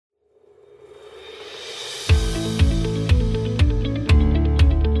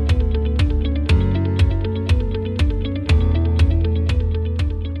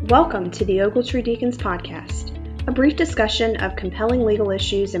Welcome to the Ogletree Deacons Podcast, a brief discussion of compelling legal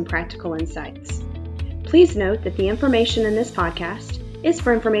issues and practical insights. Please note that the information in this podcast is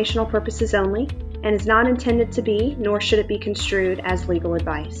for informational purposes only and is not intended to be, nor should it be construed as legal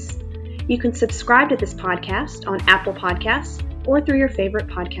advice. You can subscribe to this podcast on Apple Podcasts or through your favorite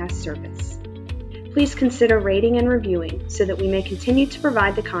podcast service. Please consider rating and reviewing so that we may continue to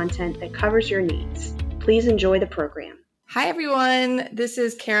provide the content that covers your needs. Please enjoy the program. Hi, everyone. This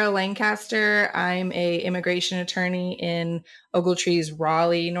is Carol Lancaster. I'm an immigration attorney in Ogletree's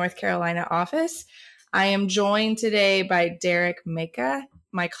Raleigh, North Carolina office. I am joined today by Derek Meka,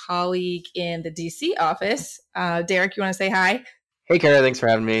 my colleague in the DC office. Derek, you want to say hi? Hey, Carol. Thanks for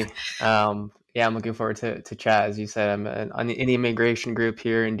having me. I'm looking forward to chat. As you said, I'm on the immigration group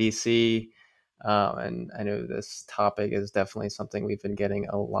here in DC. And I know this topic is definitely something we've been getting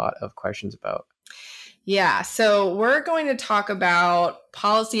a lot of questions about. Yeah, so we're going to talk about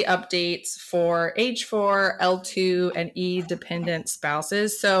policy updates for H4, L2, and E dependent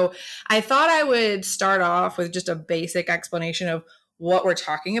spouses. So I thought I would start off with just a basic explanation of what we're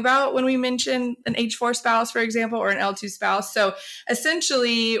talking about when we mention an H4 spouse, for example, or an L2 spouse. So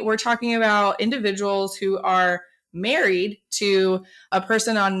essentially, we're talking about individuals who are married to a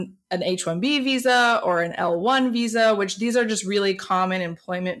person on an H-1B visa or an L1 visa, which these are just really common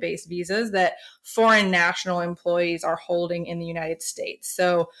employment-based visas that foreign national employees are holding in the United States.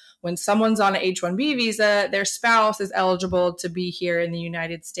 So when someone's on an H-1B visa, their spouse is eligible to be here in the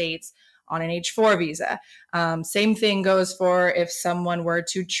United States on an H-4 visa. Same thing goes for if someone were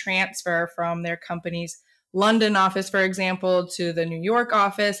to transfer from their company's London office, for example, to the New York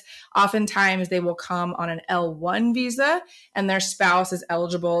office. Oftentimes they will come on an L1 visa and their spouse is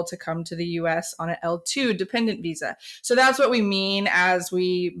eligible to come to the US on an L2 dependent visa. So that's what we mean as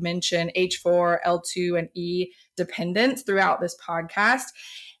we mention H4, L2, and E dependents throughout this podcast.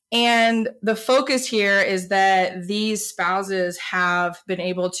 And the focus here is that these spouses have been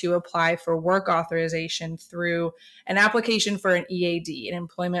able to apply for work authorization through an application for an EAD, an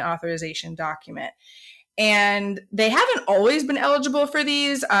employment authorization document. And they haven't always been eligible for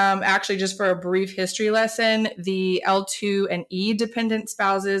these. Actually, just for a brief history lesson, the L2 and E dependent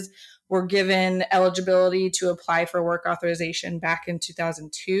spouses were given eligibility to apply for work authorization back in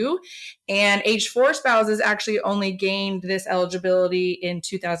 2002. And H4 spouses actually only gained this eligibility in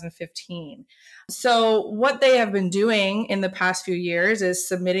 2015. So what they have been doing in the past few years is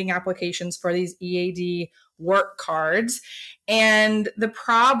submitting applications for these EAD work cards. And the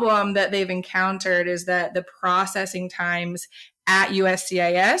problem that they've encountered is that the processing times at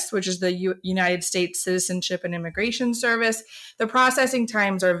USCIS, which is the United States Citizenship and Immigration Service, the processing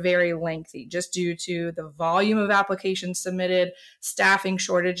times are very lengthy just due to the volume of applications submitted, staffing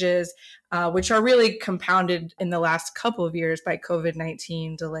shortages, which are really compounded in the last couple of years by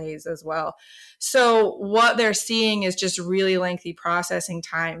COVID-19 delays as well. So what they're seeing is just really lengthy processing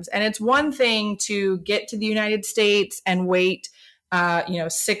times. And it's one thing to get to the United States and wait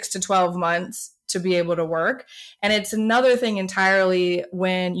 6 to 12 months to be able to work. And it's another thing entirely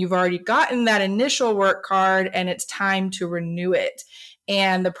when you've already gotten that initial work card and it's time to renew it.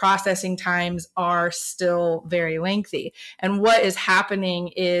 And the processing times are still very lengthy. And what is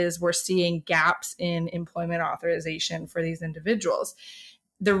happening is we're seeing gaps in employment authorization for these individuals.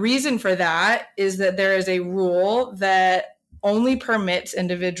 The reason for that is that there is a rule that only permits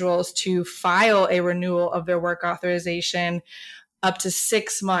individuals to file a renewal of their work authorization up to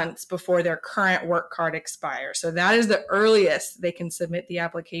 6 months before their current work card expires. So that is the earliest they can submit the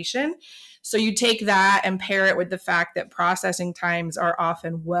application. So you take that and pair it with the fact that processing times are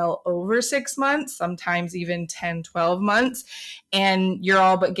often well over 6 months, sometimes even 10, 12 months, and you're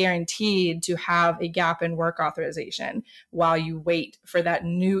all but guaranteed to have a gap in work authorization while you wait for that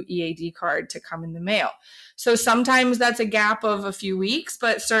new EAD card to come in the mail. So sometimes that's a gap of a few weeks,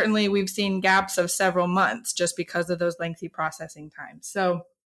 but certainly we've seen gaps of several months just because of those lengthy processing times. So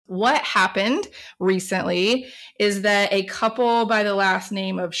what happened recently is that a couple by the last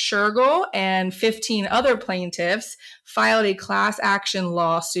name of Shergill and 15 other plaintiffs filed a class action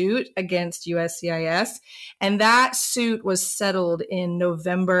lawsuit against USCIS, and that suit was settled in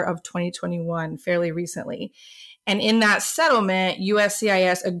November of 2021, fairly recently. And in that settlement,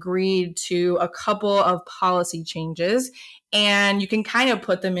 USCIS agreed to a couple of policy changes, and you can kind of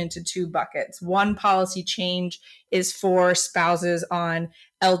put them into two buckets. One policy change is for spouses on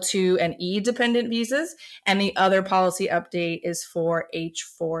L2 and E dependent visas, and the other policy update is for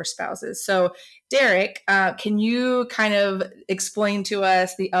H4 spouses. So Derek, can you kind of explain to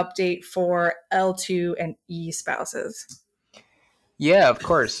us the update for L2 and E spouses? Yeah, of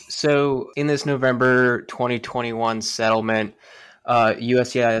course. So in this November 2021 settlement,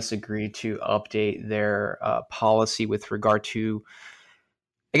 USCIS agreed to update their policy with regard to,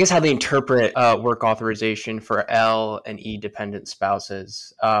 I guess, how they interpret work authorization for L and E dependent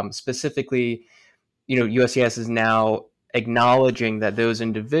spouses. Specifically, USCIS is now acknowledging that those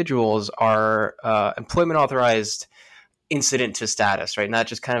individuals are employment authorized incident to status, right? Not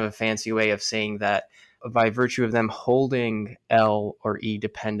just kind of a fancy way of saying that by virtue of them holding L or E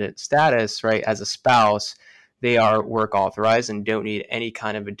dependent status, right, as a spouse, they are work authorized and don't need any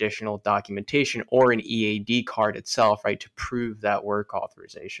kind of additional documentation or an EAD card itself, right, to prove that work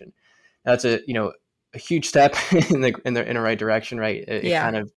authorization. That's a huge step in the right direction, right? It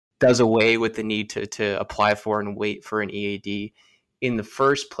kind of does away with the need to apply for and wait for an EAD in the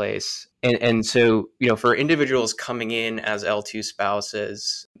first place. And so, for individuals coming in as L2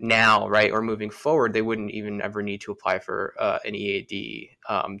 spouses now, right, or moving forward, they wouldn't even ever need to apply for an EAD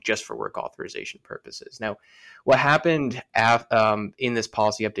just for work authorization purposes. Now, what happened in this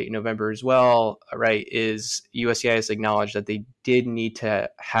policy update in November as well, right, is USCIS acknowledged that they did need to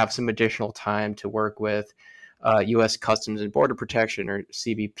have some additional time to work with U.S. Customs and Border Protection, or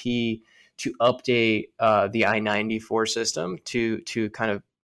CBP, to update the I-94 system to kind of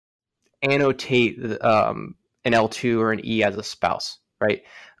annotate an L2 or an E as a spouse, right?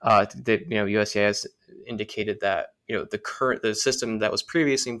 USCIS indicated that the system that was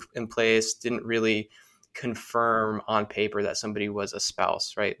previously in place didn't really confirm on paper that somebody was a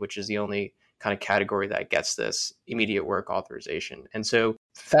spouse, right? Which is the only kind of category that gets this immediate work authorization. And so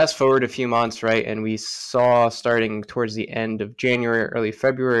fast forward a few months, right, and we saw starting towards the end of January, early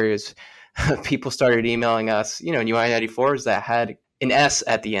February, as people started emailing us, new I-94s that had an S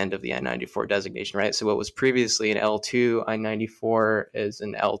at the end of the I-94 designation, right? So what was previously an L2 I-94 is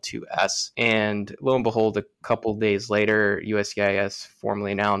an L2S. And lo and behold, a couple days later, USCIS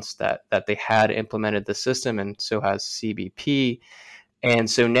formally announced that they had implemented the system, and so has CBP. And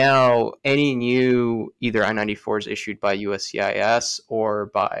so now any new either I-94s issued by USCIS or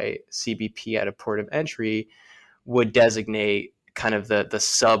by CBP at a port of entry would designate kind of the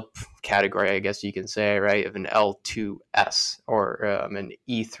subcategory, I guess you can say, right, of an L2S or an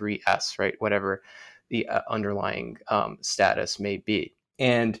E3S, right, whatever the underlying status may be.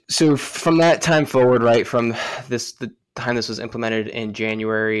 And so from that time forward, right, from the time this was implemented in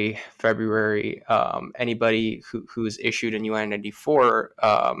January, February, anybody who is issued a new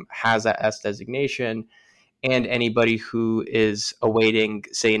I-94 has that S designation. And anybody who is awaiting,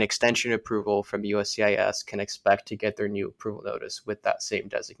 say, an extension approval from USCIS can expect to get their new approval notice with that same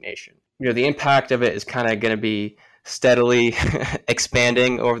designation. The impact of it is kind of going to be steadily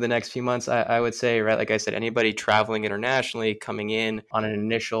expanding over the next few months, I would say, right? Like I said, anybody traveling internationally coming in on an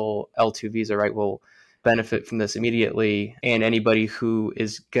initial L2 visa, right, will benefit from this immediately. And anybody who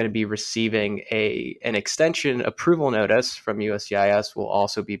is going to be receiving an extension approval notice from USCIS will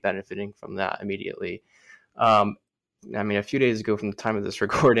also be benefiting from that immediately. A few days ago from the time of this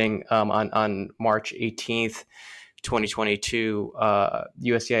recording, on March 18th, 2022,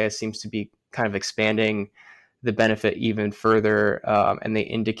 USCIS seems to be kind of expanding the benefit even further. And they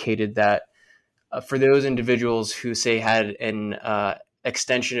indicated that for those individuals who, say, had an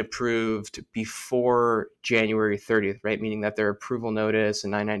extension approved before January 30th, right, meaning that their approval notice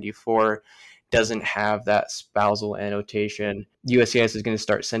and I-94 doesn't have that spousal annotation, USCIS is going to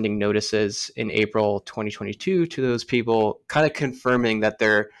start sending notices in April 2022 to those people, kind of confirming that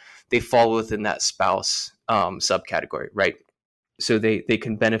they fall within that spouse subcategory, right? So they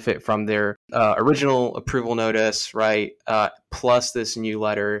can benefit from their original approval notice, right, plus this new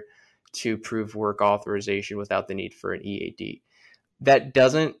letter to prove work authorization without the need for an EAD. That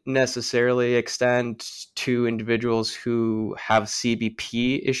doesn't necessarily extend to individuals who have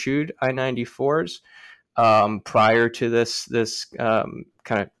CBP issued I-94s prior to this kind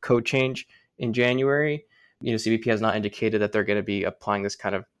of code change in January. CBP has not indicated that they're going to be applying this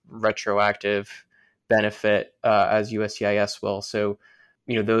kind of retroactive benefit as USCIS will. So,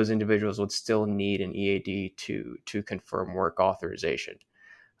 those individuals would still need an EAD to confirm work authorization.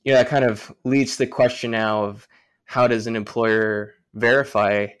 That kind of leads to the question now of how does an employer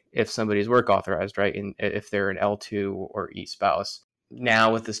verify if somebody's work authorized, right? And if they're an L2 or E spouse.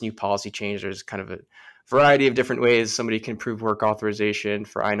 Now with this new policy change, there's kind of a variety of different ways somebody can prove work authorization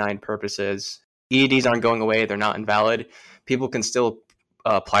for I-9 purposes. EADs aren't going away. They're not invalid. People can still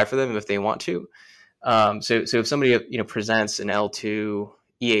apply for them if they want to. So if somebody presents an L2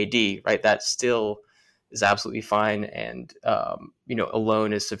 EAD, right, that still is absolutely fine, and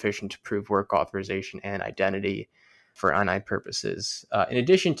alone is sufficient to prove work authorization and identity for I-9 purposes. In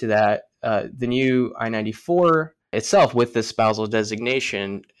addition to that, the new I-94 itself with the spousal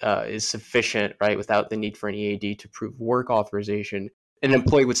designation is sufficient, right? Without the need for an EAD to prove work authorization, an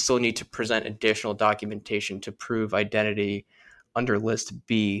employee would still need to present additional documentation to prove identity under List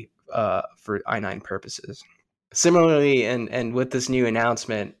B for I-9 purposes. Similarly, and with this new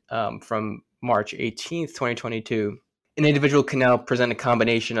announcement from March 18th, 2022, an individual can now present a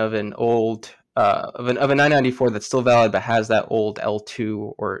combination of an old of an I-94 that's still valid but has that old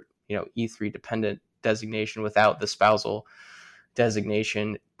L2 or E3 dependent designation without the spousal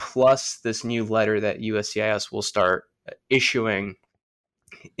designation, plus this new letter that USCIS will start issuing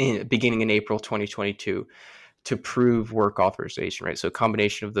beginning in April 2022 to prove work authorization, right? So a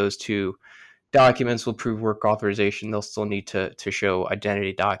combination of those two documents will prove work authorization. They'll still need to show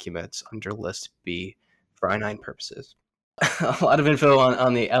identity documents under List B for I-9 purposes. A lot of info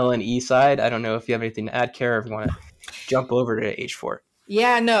on the L and E side. I don't know if you have anything to add, Kara, or if you want to jump over to H4.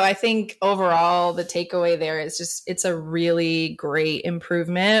 Yeah, no, I think overall the takeaway there is just it's a really great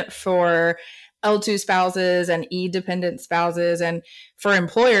improvement for L2 spouses and E-dependent spouses and for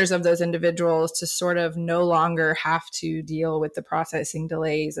employers of those individuals to sort of no longer have to deal with the processing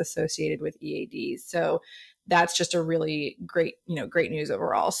delays associated with EADs. So that's just a really great news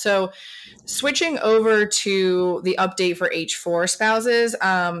overall. So switching over to the update for H4 spouses,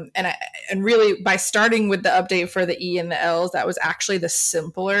 and really by starting with the update for the E and the Ls, that was actually the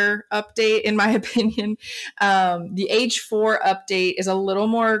simpler update in my opinion. The H4 update is a little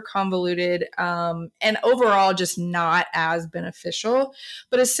more convoluted and overall just not as beneficial.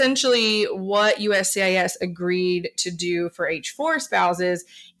 But essentially what USCIS agreed to do for H4 spouses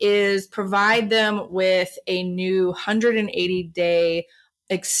is provide them with a new 180-day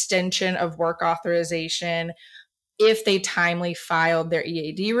extension of work authorization if they timely filed their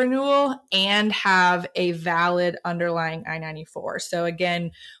EAD renewal and have a valid underlying I-94. So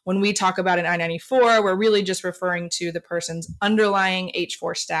again, when we talk about an I-94, we're really just referring to the person's underlying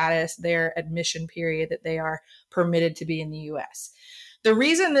H4 status, their admission period that they are permitted to be in the U.S. The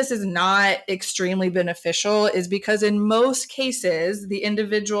reason this is not extremely beneficial is because in most cases, the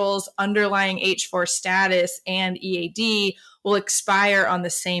individual's underlying H4 status and EAD will expire on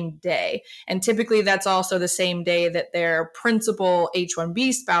the same day. And typically that's also the same day that their principal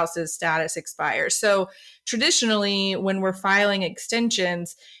H-1B spouse's status expires. So traditionally, when we're filing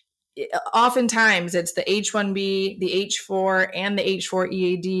extensions, oftentimes it's the H-1B, the H-4, and the H-4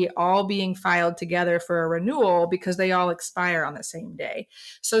 EAD all being filed together for a renewal because they all expire on the same day.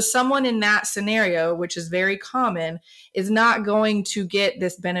 So someone in that scenario, which is very common, is not going to get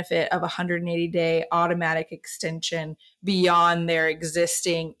this benefit of a 180-day automatic extension beyond their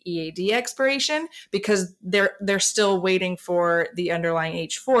existing EAD expiration because they're still waiting for the underlying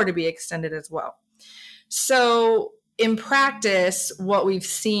H-4 to be extended as well. So in practice, what we've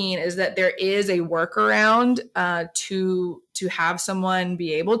seen is that there is a workaround to have someone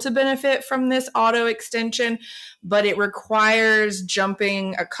be able to benefit from this auto extension, but it requires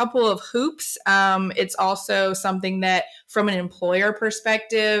jumping a couple of hoops. It's also something that from an employer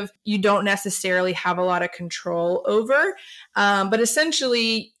perspective, you don't necessarily have a lot of control over. But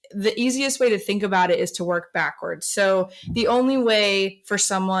essentially, the easiest way to think about it is to work backwards. So the only way for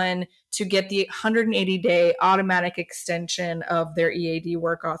someone to get the 180-day automatic extension of their EAD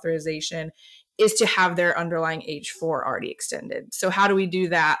work authorization is to have their underlying H-4 already extended. So how do we do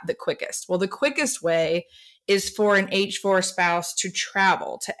that the quickest? Well, the quickest way is for an H-4 spouse to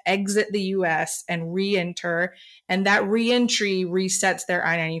travel, to exit the U.S. and re-enter, and that re-entry resets their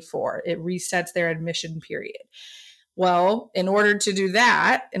I-94. It resets their admission period. Well, in order to do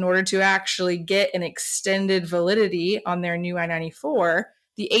that, in order to actually get an extended validity on their new I-94,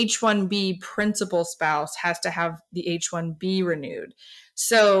 the H-1B principal spouse has to have the H-1B renewed.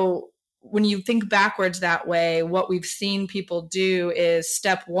 So when you think backwards that way, what we've seen people do is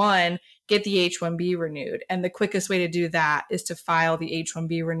step one, get the H-1B renewed. And the quickest way to do that is to file the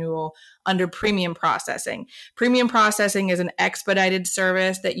H-1B renewal under premium processing. Premium processing is an expedited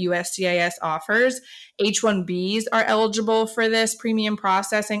service that USCIS offers. H-1Bs are eligible for this premium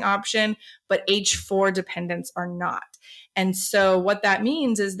processing option, but H-4 dependents are not. And so what that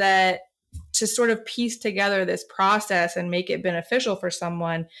means is that to sort of piece together this process and make it beneficial for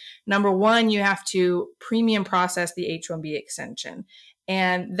someone, number one, you have to premium process the H-1B extension.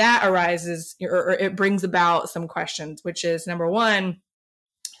 And that arises, or it brings about some questions, which is number one,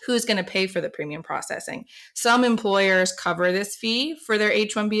 who's going to pay for the premium processing? Some employers cover this fee for their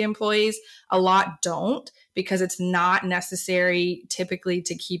H-1B employees. A lot don't, because it's not necessary typically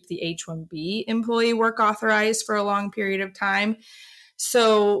to keep the H-1B employee work authorized for a long period of time.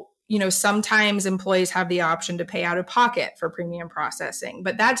 So sometimes employees have the option to pay out of pocket for premium processing,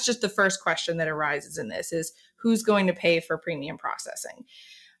 but that's just the first question that arises in this is who's going to pay for premium processing?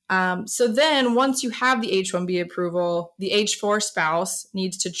 So then once you have the H-1B approval, the H-4 spouse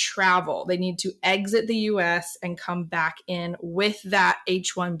needs to travel. They need to exit the U.S. and come back in with that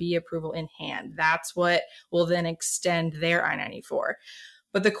H-1B approval in hand. That's what will then extend their I-94.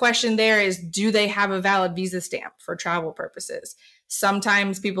 But the question there is, do they have a valid visa stamp for travel purposes?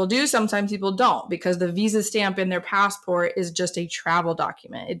 Sometimes people do, sometimes people don't, because the visa stamp in their passport is just a travel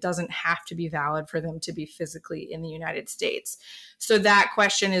document. It doesn't have to be valid for them to be physically in the United States. So that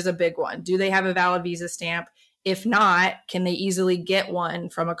question is a big one. Do they have a valid visa stamp? If not, can they easily get one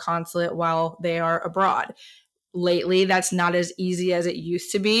from a consulate while they are abroad? Lately, that's not as easy as it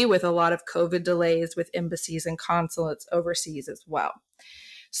used to be, with a lot of COVID delays with embassies and consulates overseas as well.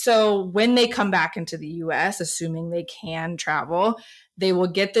 So when they come back into the US, assuming they can travel, they will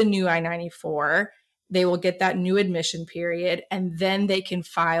get the new I-94, they will get that new admission period, and then they can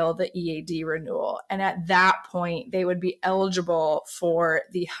file the EAD renewal. And at that point, they would be eligible for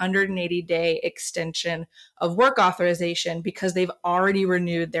the 180-day extension of work authorization because they've already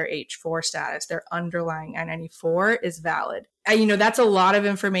renewed their H-4 status. Their underlying I-94 is valid. That's a lot of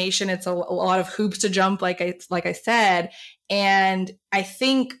information. It's a lot of hoops to jump, like I said. And I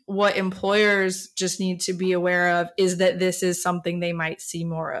think what employers just need to be aware of is that this is something they might see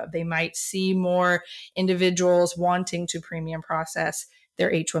more of. They might see more individuals wanting to premium process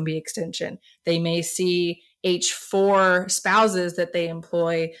their H-1B extension. They may see H-4 spouses that they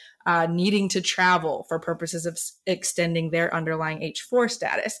employ needing to travel for purposes of extending their underlying H-4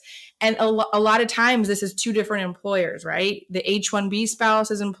 status. And a lot of times this is two different employers, right? The H-1B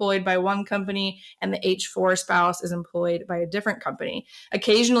spouse is employed by one company and the H-4 spouse is employed by a different company.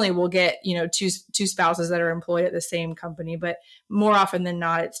 Occasionally we'll get, two spouses that are employed at the same company, but more often than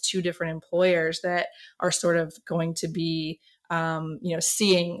not, it's two different employers that are sort of going to be,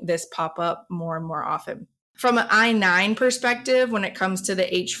 seeing this pop up more and more often. From an I-9 perspective, when it comes to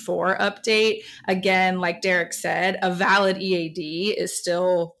the H-4 update, again, like Derek said, a valid EAD is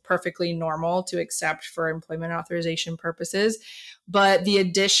still perfectly normal to accept for employment authorization purposes. But the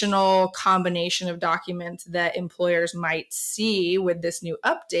additional combination of documents that employers might see with this new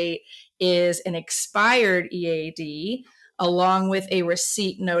update is an expired EAD, along with a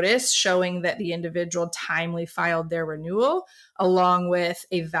receipt notice showing that the individual timely filed their renewal, along with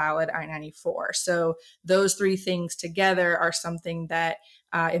a valid I-94. So those three things together are something that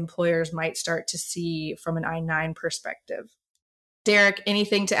employers might start to see from an I-9 perspective. Derek,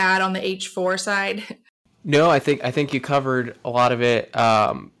 anything to add on the H-4 side? No, I think you covered a lot of it.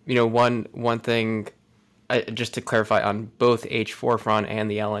 One thing, just to clarify on both H-4 front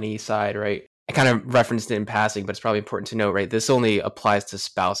and the L&E side, right? I kind of referenced it in passing, but it's probably important to note, right? This only applies to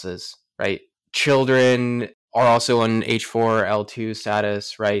spouses, right? Children are also on H-4, L2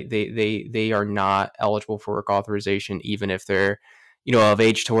 status, right? They are not eligible for work authorization, even if they're, of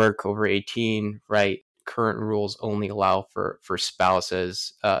age to work over 18, right? Current rules only allow for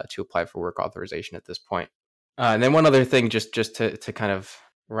spouses to apply for work authorization at this point. And then one other thing, just to kind of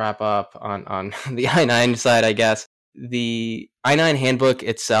wrap up on the I-9 side, I guess. The I-9 handbook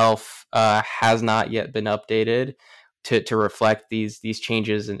itself has not yet been updated to reflect these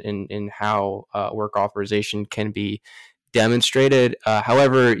changes in how work authorization can be demonstrated.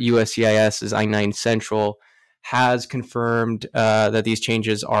 However, USCIS's I-9 Central has confirmed that these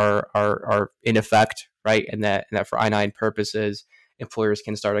changes are in effect, right, and that for I-9 purposes, employers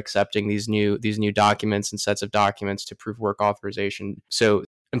can start accepting these new documents and sets of documents to prove work authorization. So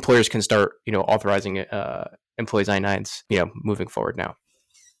employers can start, authorizing employees I-9s, moving forward now.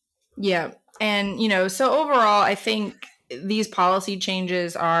 Yeah. And, so overall, I think these policy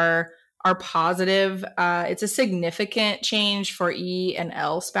changes are positive. It's a significant change for E and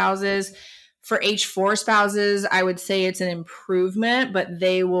L spouses. For H-4 spouses, I would say it's an improvement, but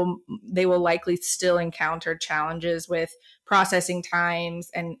they will likely still encounter challenges with processing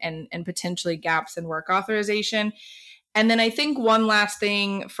times and potentially gaps in work authorization. And then I think one last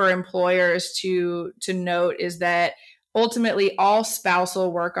thing for employers to note is that ultimately all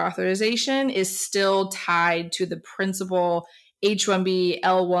spousal work authorization is still tied to the principal H-1B,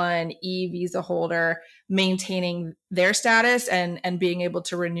 L-1, E visa holder maintaining their status and being able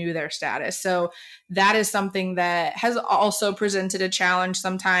to renew their status. So that is something that has also presented a challenge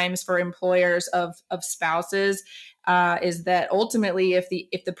sometimes for employers of spouses, is that ultimately if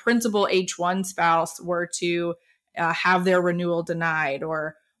the principal H-1 spouse were to have their renewal denied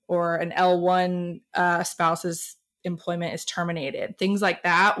or an L1 spouse's employment is terminated, things like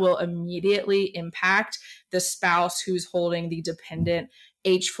that will immediately impact the spouse who's holding the dependent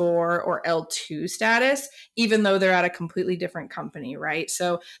H4 or L2 status, even though they're at a completely different company, right?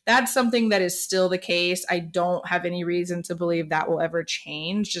 So that's something that is still the case. I don't have any reason to believe that will ever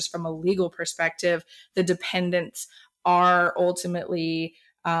change. Just from a legal perspective, the dependents are ultimately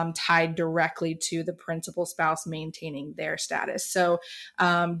tied directly to the principal spouse maintaining their status. So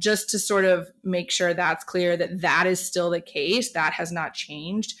just to sort of make sure that's clear that that is still the case, that has not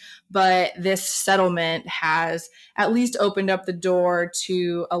changed. But this settlement has at least opened up the door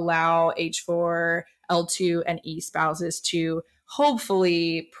to allow H4, L2, and E spouses to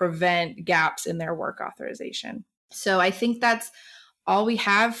hopefully prevent gaps in their work authorization. So I think that's all we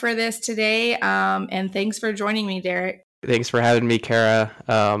have for this today. And thanks for joining me, Derek. Thanks for having me, Kara,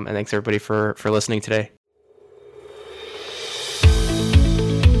 and thanks everybody for listening today.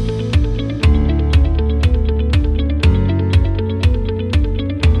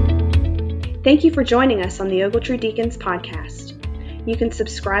 Thank you for joining us on the Ogletree Deacons podcast. You can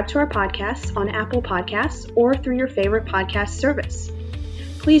subscribe to our podcast on Apple Podcasts or through your favorite podcast service.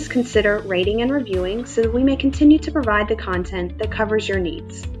 Please consider rating and reviewing so that we may continue to provide the content that covers your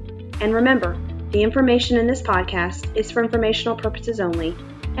needs. And remember, the information in this podcast is for informational purposes only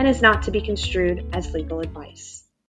and is not to be construed as legal advice.